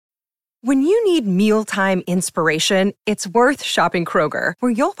When you need mealtime inspiration, it's worth shopping Kroger,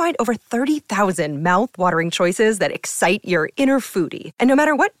 where you'll find over 30,000 mouth-watering choices that excite your inner foodie. And no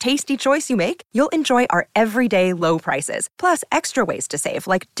matter what tasty choice you make, you'll enjoy our everyday low prices, plus extra ways to save,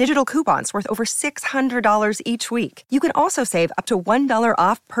 like digital coupons worth over $600 each week. You can also save up to $1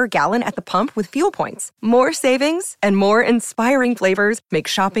 off per gallon at the pump with fuel points. More savings and more inspiring flavors make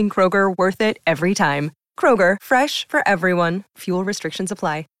shopping Kroger worth it every time. Kroger, fresh for everyone. Fuel restrictions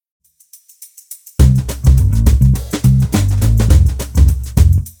apply.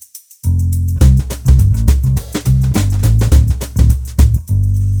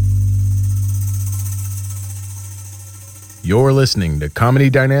 You're listening to Comedy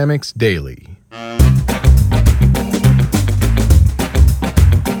Dynamics Daily.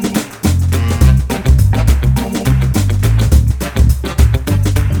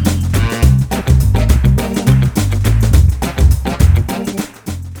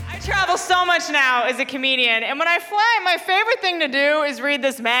 Now as a comedian, and when I fly, my favorite thing to do is read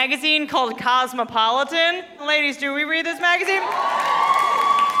this magazine called Cosmopolitan. Ladies, do we read this magazine?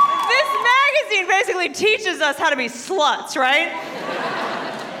 This magazine basically teaches us how to be sluts, right?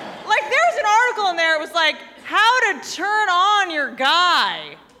 Like, there's an article in there, it was like, how to turn on your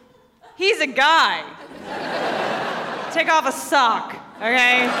guy. He's a guy. Take off a sock,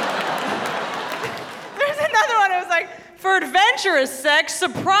 okay? There's another one, it was like, for adventurous sex,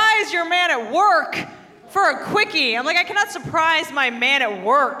 surprise your man at work for a quickie. I'm like, I cannot surprise my man at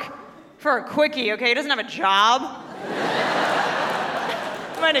work for a quickie, okay? He doesn't have a job.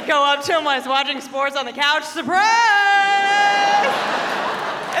 I'm going to go up to him while he's watching sports on the couch. Surprise!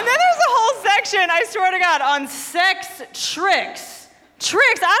 And then there's a whole section, I swear to God, on sex tricks.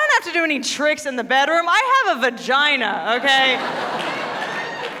 Tricks? I don't have to do any tricks in the bedroom. I have a vagina, okay?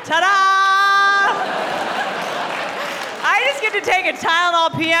 Ta-da! I just get to take a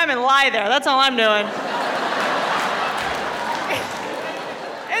Tylenol PM and lie there. That's all I'm doing.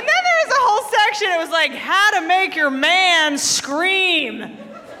 And then there was a whole section. It was like, how to make your man scream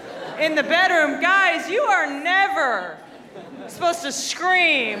in the bedroom. Guys, you are never supposed to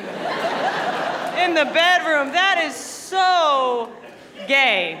scream in the bedroom. That is so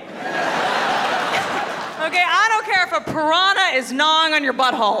gay. Okay, I don't care if a piranha is gnawing on your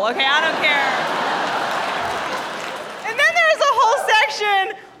butthole. Okay, I don't care. Whole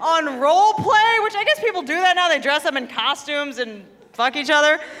section on role play, which I guess people do that now. They dress up in costumes and fuck each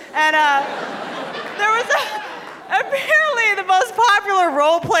other. And there was apparently the most popular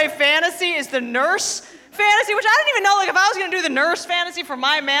role play fantasy is the nurse fantasy, which I didn't even know. Like, if I was gonna do the nurse fantasy for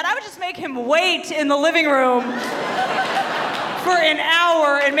my man, I would just make him wait in the living room for an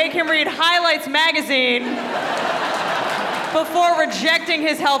hour and make him read Highlights magazine before rejecting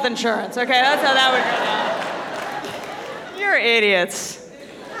his health insurance. Okay, that's how that would go down. You're idiots.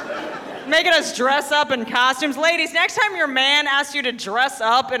 Making us dress up in costumes. Ladies, next time your man asks you to dress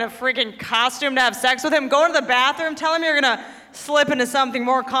up in a freaking costume to have sex with him, go into the bathroom, tell him you're gonna slip into something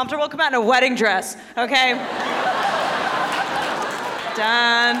more comfortable. Come out in a wedding dress, okay?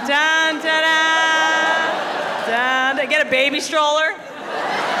 Dun, dun, dun, dun, dun. Get a baby stroller.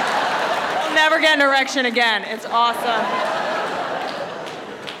 You'll never get an erection again. It's awesome.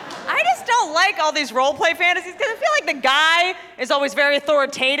 I just don't like all these role play fantasies because I feel like the guy is always very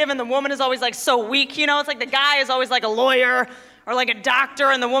authoritative and the woman is always like so weak, you know? It's like the guy is always like a lawyer or like a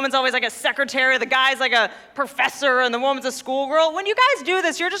doctor and the woman's always like a secretary. The guy's like a professor and the woman's a schoolgirl. When you guys do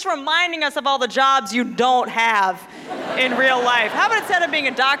this, you're just reminding us of all the jobs you don't have in real life. How about instead of being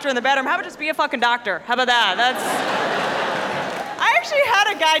a doctor in the bedroom, how about just be a fucking doctor? How about that? I actually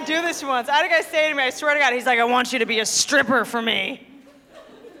had a guy do this once. I had a guy say to me, I swear to God, he's like, I want you to be a stripper for me.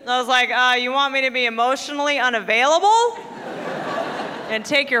 And I was like, you want me to be emotionally unavailable? And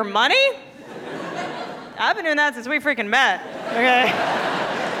take your money? I've been doing that since we freaking met, okay?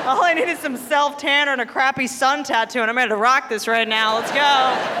 All I need is some self-tanner and a crappy sun tattoo, and I'm ready to rock this right now. Let's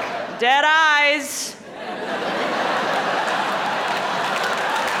go. Dead eyes.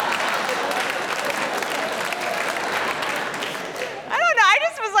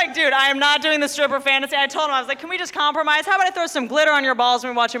 Like, dude, I am not doing the stripper fantasy. I told him, I was like, can we just compromise? How about I throw some glitter on your balls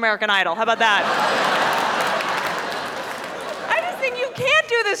when we watch American Idol? How about that? I just think you can't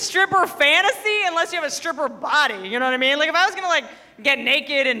do the stripper fantasy unless you have a stripper body, you know what I mean? Like, if I was gonna, like, get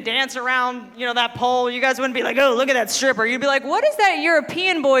naked and dance around, you know, that pole, you guys wouldn't be like, oh, look at that stripper. You'd be like, what is that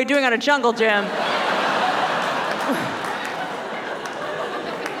European boy doing at a jungle gym?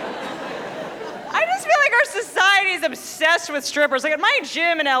 Society is obsessed with strippers. Like at my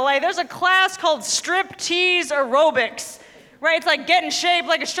gym in LA, there's a class called striptease aerobics, right? It's like get in shape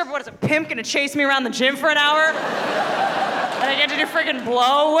like a stripper. What is a pimp gonna chase me around the gym for an hour? And I get to do freaking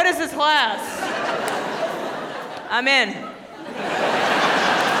blow? What is this class? I'm in.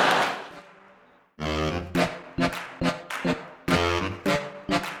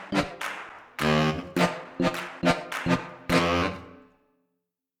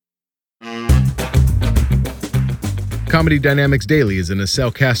 Comedy Dynamics Daily is an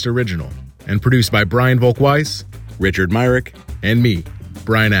Acelcast original and produced by Brian Volkweiss, Richard Myrick, and me,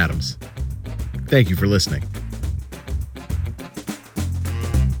 Brian Adams. Thank you for listening.